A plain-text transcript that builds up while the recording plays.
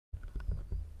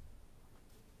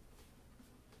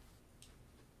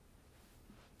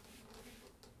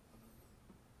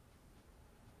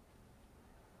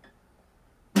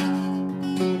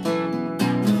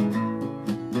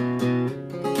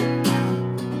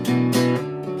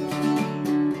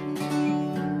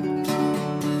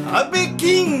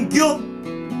金魚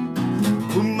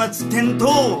粉末転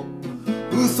倒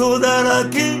嘘だら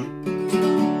け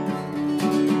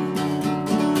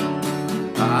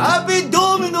安倍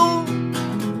ドミノ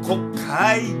国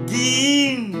会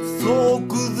議員総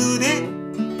崩れ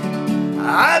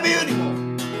安倍よりも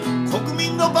国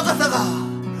民の馬鹿さが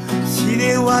知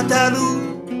れ渡る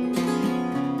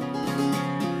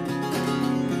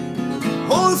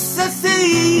放射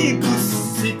性物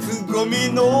質ゴ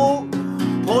ミの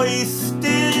ポイ捨て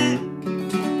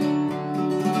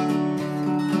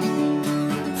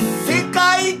世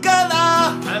界から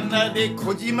離れ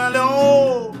小島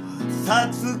のさ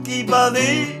つきバ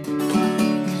レ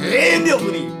権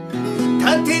力に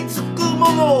楯突く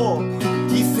者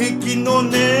自責の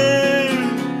念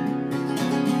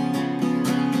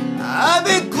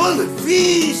Abe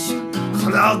goldfish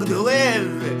clogged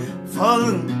with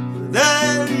fallen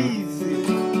days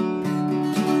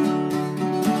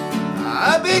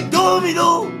Abe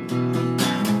Domino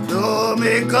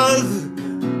makers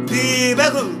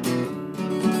debacle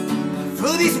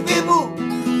For this people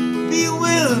be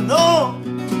well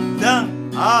known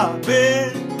than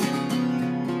Abe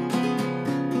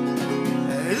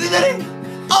Littering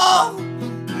of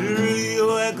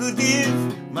radioactive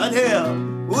material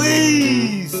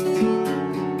waste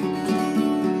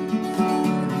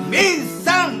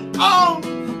Mission on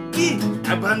the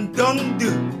abandoned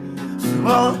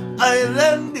small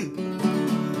island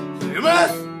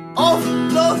Remorse of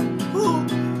those who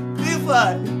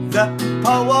defy the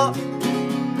power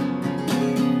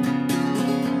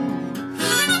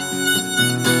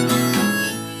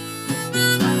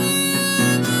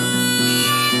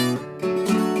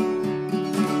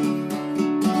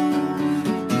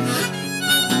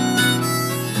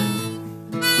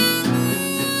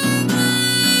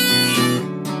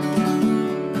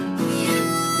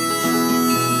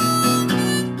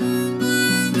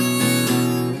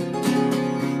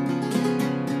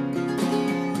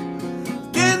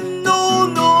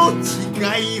治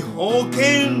外法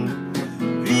権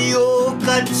利用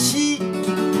価値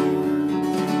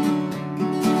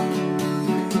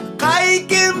会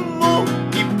見も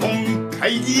日本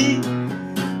会議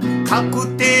確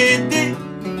定で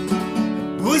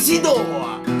武士道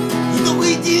は人食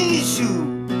い人種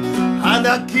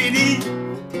Harakiri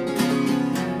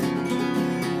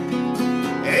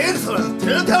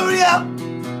Extraterritorial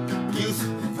use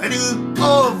value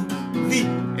of the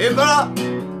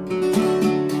ever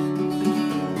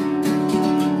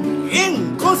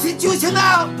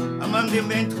Constitutional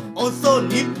amendment also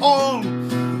Nippon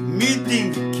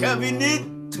meeting cabinet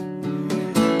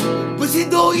武士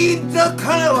道居酒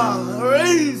屋は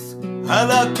レイス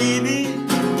Harakiri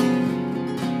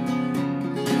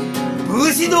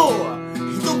武士道は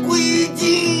人食い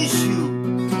人種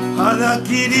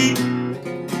Harakiri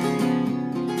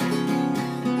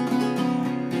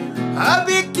安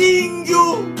倍金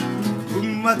魚粉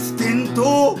末転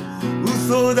倒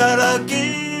嘘だら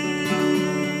け